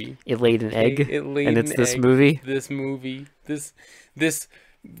movie. It laid an egg. And it's this movie. This movie. This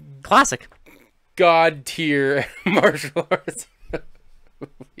classic. God tier martial arts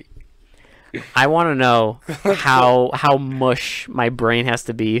movie. I want to know how mush my brain has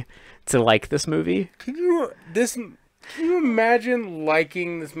to be to like this movie. Can you imagine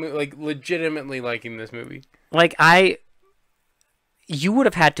liking this movie, like legitimately liking this movie? Like you would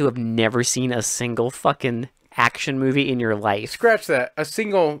have had to have never seen a single fucking action movie in your life. Scratch that. A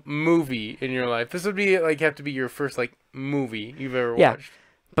single movie in your life. This would be like have to be your first like movie you've ever watched.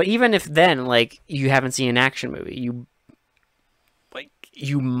 But even if then, like, you haven't seen an action movie,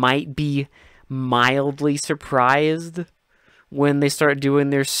 you might be mildly surprised when they start doing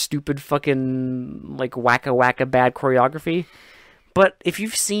their stupid fucking like wacka bad choreography. But if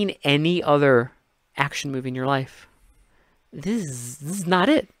you've seen any other action movie in your life, this is not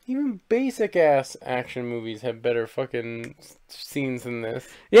it. Even basic ass action movies have better fucking scenes than this.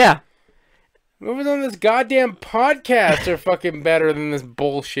 Yeah. Movies on this goddamn podcast are fucking better than this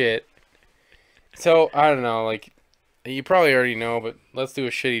bullshit. So, I don't know, like, you probably already know, but let's do a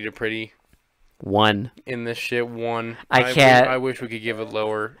shitty to pretty. 1. In this shit, 1. I can't. I wish we could give it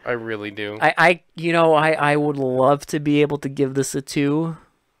lower. I really do. I would love to be able to give this a 2.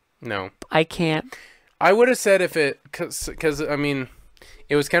 No. I can't. I would have said if it, because I mean,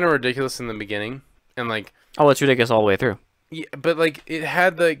 it was kind of ridiculous in the beginning, and like. Oh, it's ridiculous all the way through. Yeah, but like it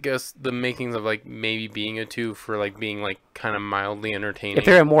had like the makings of like maybe being a 2 for like being like kind of mildly entertaining. If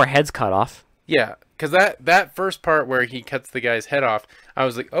there are more heads cut off. Yeah, because that first part where he cuts the guy's head off, I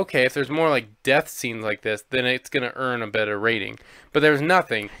was like, okay, if there's more like death scenes like this, then it's gonna earn a better rating. But there was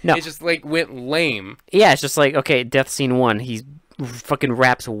nothing. No. It just like went lame. Yeah, it's just like, okay, death scene 1, he fucking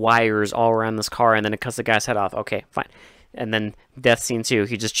wraps wires all around this car, and then it cuts the guy's head off. Okay, fine. And then death scene 2,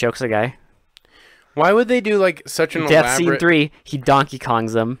 he just chokes the guy. Why would they do like such an Death scene 3, he Donkey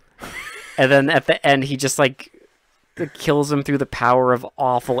Kongs them, and then at the end he just like kills him through the power of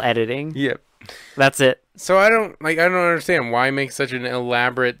awful editing. Yep, that's it. So I don't understand why make such an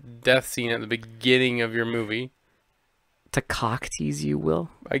elaborate death scene at the beginning of your movie. To cock tease you, Will.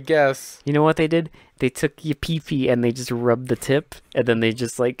 I guess. You know what they did? They took your pee-pee and they just rubbed the tip, and then they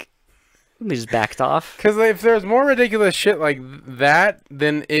just backed off. Because if there's more ridiculous shit like that,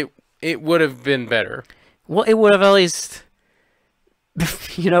 then it would have been better. Well, it would have at least,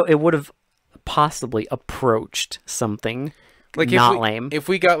 it would have possibly approached something like not lame. If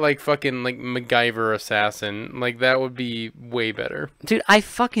we got like fucking like MacGyver assassin, like that would be way better. Dude, I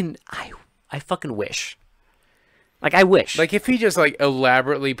fucking wish. Like, I wish. Like, if he just, like,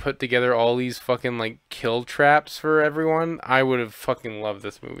 elaborately put together all these fucking, like, kill traps for everyone, I would have fucking loved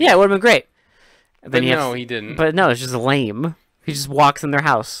this movie. Yeah, it would have been great. But no, he didn't. But no, it's just lame. He just walks in their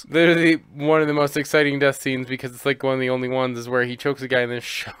house. Literally, one of the most exciting death scenes, because it's, like, one of the only ones, is where he chokes a guy and then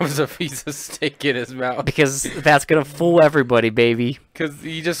shoves a piece of steak in his mouth. Because that's gonna fool everybody, baby. Because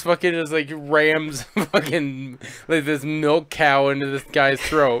he just fucking just, like, rams fucking, like, this milk cow into this guy's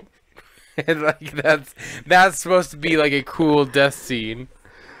throat. And like that's supposed to be like a cool death scene.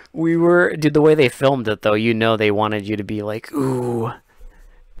 Dude, the way they filmed it though, they wanted you to be like, ooh.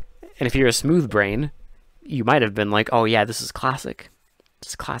 And if you're a smooth brain, you might have been like, oh yeah, this is classic. This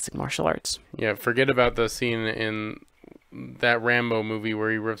is classic martial arts. Yeah, forget about the scene in that Rambo movie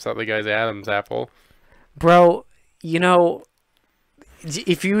where he rips out the guy's Adam's apple. Bro,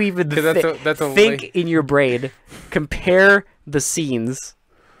 if you even think in your brain, compare the scenes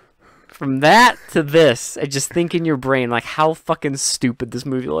from that to this, and just think in your brain, like, how fucking stupid this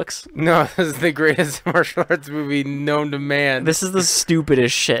movie looks. No, this is the greatest martial arts movie known to man. This is the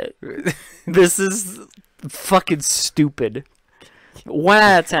stupidest shit. This is fucking stupid. 1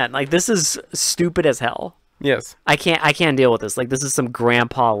 out of 10. Like, this is stupid as hell. Yes. I can't deal with this. Like, this is some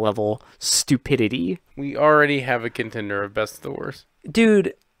grandpa level stupidity. We already have a contender of best of the worst.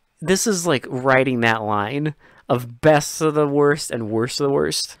 Dude, this is like writing that line of best of the worst and worst of the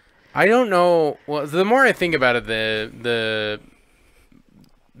worst. I don't know. Well, the more I think about it, the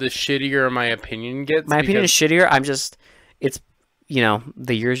shittier my opinion gets. My opinion is shittier. It's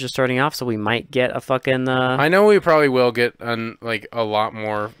the year's just starting off, so we might get a fucking. I know we probably will get like a lot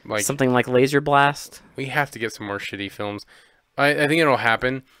more like something like Laser Blast. We have to get some more shitty films. I think it'll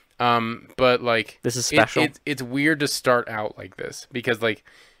happen. But like this is special. It's weird to start out like this because like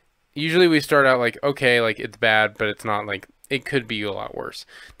usually we start out like okay, like it's bad, but it's not like. It could be a lot worse.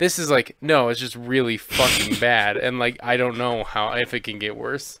 This is like, no, it's just really fucking bad. And like, I don't know if it can get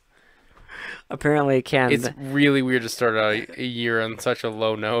worse. Apparently it can. It's really weird to start out a year on such a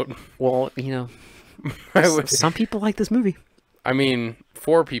low note. Well, some people like this movie. I mean,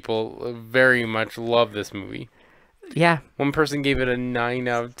 4 people very much love this movie. Yeah. 1 person gave it a 9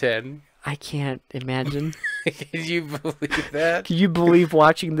 out of 10. I can't imagine. Can you believe that? Can you believe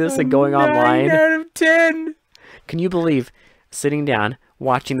watching this and going online? 9 out of 10. Can you believe sitting down,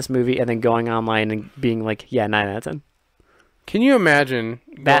 watching this movie, and then going online and being like, yeah, 9 out of 10? Can you imagine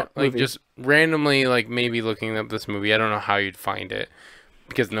that like just randomly like maybe looking up this movie? I don't know how you'd find it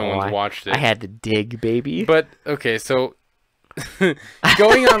because no one's watched it. I had to dig, baby. But okay, so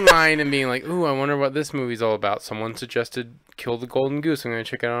going online and being like, ooh, I wonder what this movie's all about. Someone suggested Kill the Golden Goose. I'm going to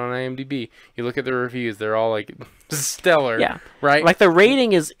check it out on IMDb. You look at the reviews. They're all like stellar. Yeah. Right? Like the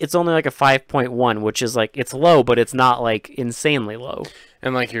rating it's only like a 5.1, which is like, it's low, but it's not like insanely low.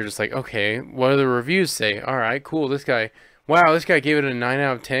 And like, you're just like, okay, what do the reviews say? All right, cool. This guy gave it a 9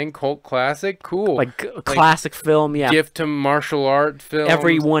 out of 10. Cult classic. Cool. Like a classic film. Yeah. Gift to martial art film.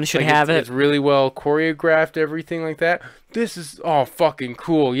 Everyone should have it. It's really well choreographed, everything like that. This is all fucking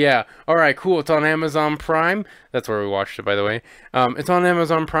cool. Yeah. All right, cool. It's on Amazon Prime. That's where we watched it, by the way. It's on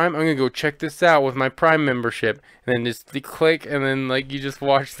Amazon Prime. I'm going to go check this out with my Prime membership. And then just click, and then, like, you just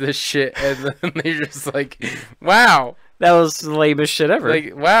watch this shit. And then they're just like, wow. That was the lamest shit ever.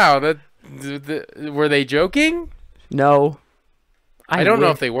 Like, wow. Were they joking? No. I don't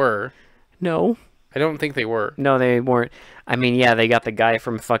know if they were. No. I don't think they were. No, they weren't. I mean, yeah, they got the guy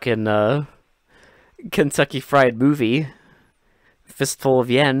from fucking Kentucky Fried Movie, Fistful of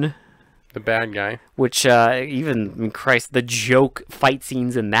Yen. The bad guy. Which, even, Christ, the joke fight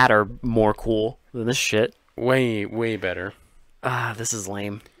scenes in that are more cool than this shit. Way, way better. This is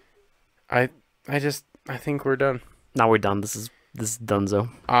lame. I think we're done. Now we're done. This is donezo.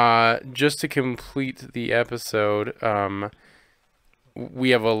 Just to complete the episode,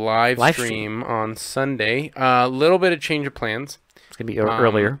 we have a live stream on Sunday. A little bit of change of plans. It's gonna be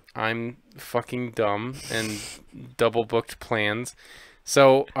earlier. I'm fucking dumb and double booked plans.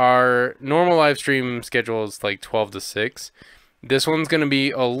 So our normal live stream schedule is like 12 to 6. This one's going to be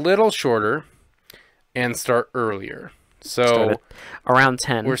a little shorter and start earlier. So around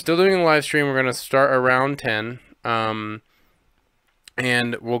 10. We're still doing a live stream. We're going to start around 10. And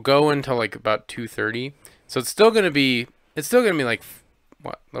we'll go until like about 2:30. So it's still going to be like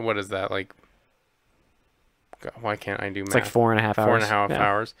what is that? Like, God, why can't I do math? It's like 4.5 hours. 4.5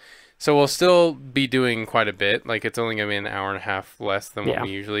 hours. So we'll still be doing quite a bit. Like, it's only going to be an hour and a half less than what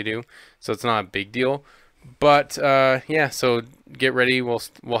we usually do. So it's not a big deal. But, yeah, so get ready. We'll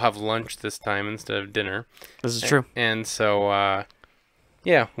have lunch this time instead of dinner. This is true. And so,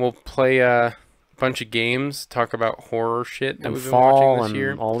 yeah, we'll play a bunch of games, talk about horror shit that we've been watching this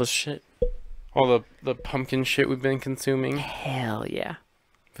year. All this shit. All the pumpkin shit we've been consuming. Hell yeah.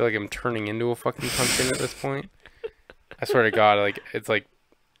 I feel like I'm turning into a fucking pumpkin at this point. I swear to God, like, it's like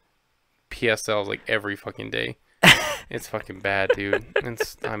PSLs like every fucking day. It's fucking bad, dude.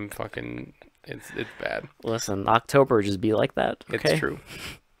 It's bad. Listen, October just be like that. Okay? It's true.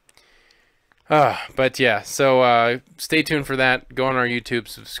 But yeah, so stay tuned for that. Go on our YouTube,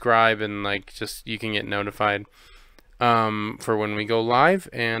 subscribe, and like just you can get notified for when we go live,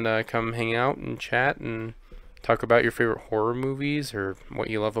 and come hang out and chat and talk about your favorite horror movies or what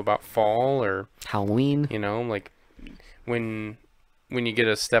you love about fall or Halloween. You know, like when you get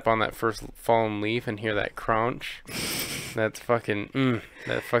to step on that first fallen leaf and hear that crunch, that's fucking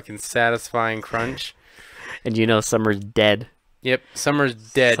that fucking satisfying crunch. And you know summer's dead. Yep, summer's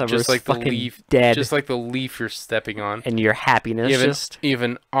dead, just like the leaf, dead. Just like the leaf you're stepping on. And your happiness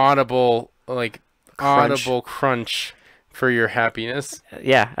even audible crunch. audible crunch for your happiness.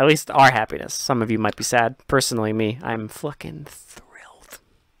 Yeah, at least our happiness. Some of you might be sad. Personally, me, I'm fucking thrilled.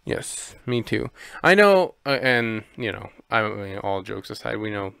 Yes, me too. I know, and you know, I mean, all jokes aside, we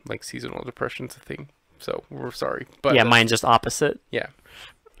know like seasonal depression's a thing, so we're sorry. But yeah, mine's just opposite. Yeah,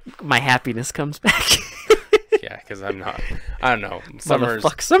 my happiness comes back. Yeah, because I'm not. I don't know. Summer.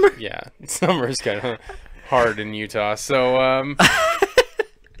 Yeah, summer's kind of hard in Utah, so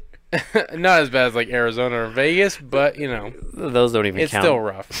not as bad as like Arizona or Vegas, but you know, those don't even count. It's still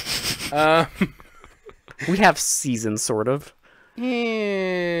rough. We have seasons, sort of.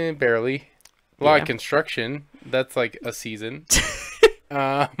 Barely. A lot of construction. That's like a season.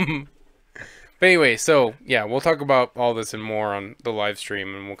 But anyway, so yeah, we'll talk about all this and more on the live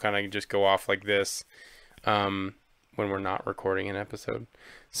stream, and we'll kind of just go off like this when we're not recording an episode.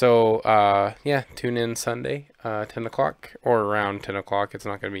 So yeah, tune in Sunday, 10 o'clock or around 10 o'clock. It's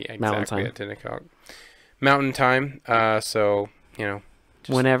not going to be exactly at 10 o'clock Mountain Time. So you know,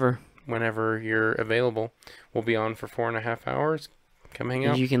 whenever you're available, we'll be on for 4.5 hours. Come hang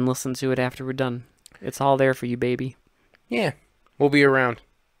out. You can listen to it after we're done. It's all there for you, baby. Yeah, we'll be around.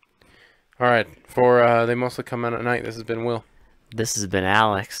 All right, for They Mostly Come Out at Night, this has been Will. This has been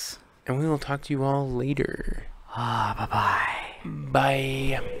Alex. And we will talk to you all later. Bye-bye.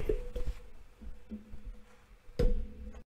 Bye.